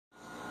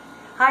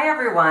Hi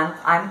everyone,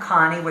 I'm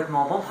Connie with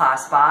Mobile Paw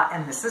Spa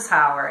and this is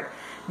Howard.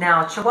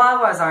 Now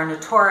Chihuahuas are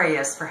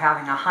notorious for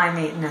having a high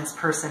maintenance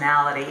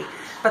personality,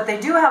 but they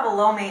do have a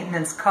low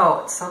maintenance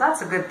coat, so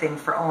that's a good thing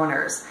for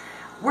owners.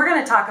 We're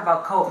going to talk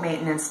about coat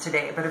maintenance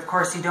today, but of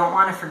course you don't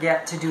want to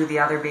forget to do the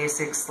other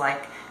basics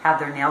like have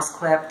their nails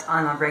clipped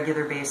on a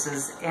regular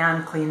basis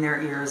and clean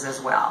their ears as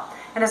well.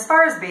 And as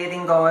far as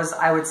bathing goes,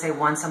 I would say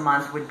once a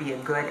month would be a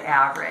good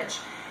average.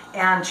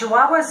 And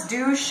Chihuahuas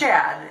do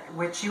shed,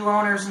 which you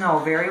owners know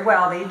very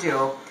well they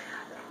do.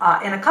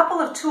 And a couple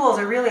of tools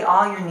are really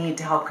all you need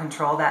to help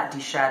control that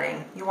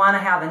deshedding. You want to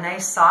have a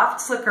nice soft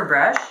slicker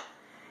brush,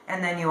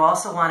 and then you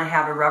also want to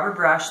have a rubber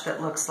brush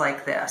that looks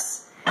like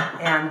this.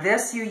 And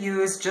this you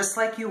use just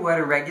like you would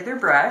a regular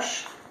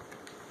brush,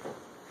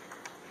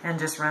 and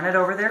just run it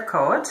over their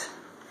coat,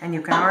 and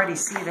you can already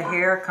see the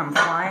hair come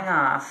flying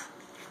off.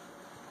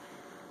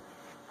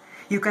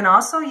 You can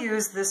also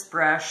use this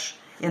brush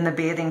in the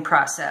bathing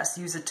process.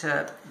 Use it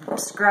to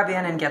scrub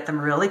in and get them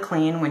really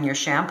clean when you're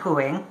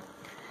shampooing.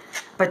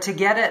 But to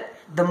get it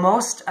the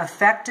most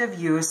effective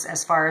use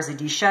as far as a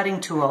deshedding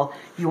tool,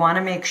 you want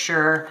to make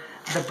sure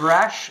the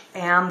brush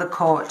and the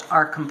coat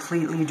are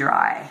completely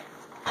dry.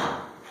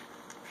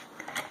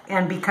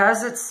 And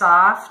because it's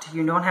soft,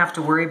 you don't have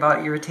to worry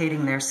about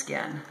irritating their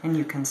skin. And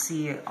you can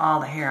see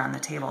all the hair on the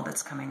table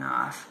that's coming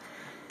off.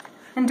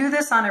 And do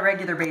this on a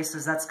regular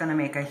basis. That's going to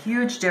make a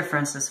huge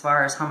difference as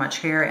far as how much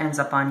hair ends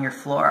up on your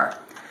floor.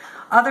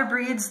 Other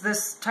breeds,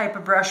 this type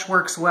of brush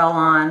works well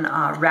on.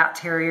 Rat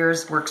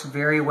Terriers works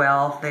very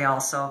well. They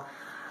also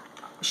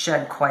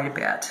shed quite a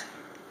bit.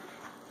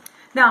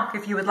 Now,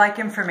 if you would like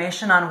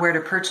information on where to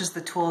purchase the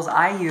tools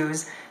I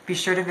use, be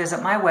sure to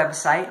visit my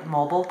website,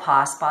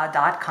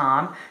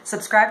 mobilepawspa.com.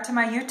 Subscribe to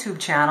my YouTube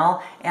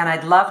channel, and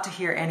I'd love to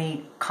hear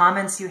any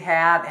comments you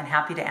have and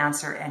happy to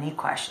answer any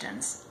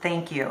questions.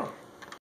 Thank you.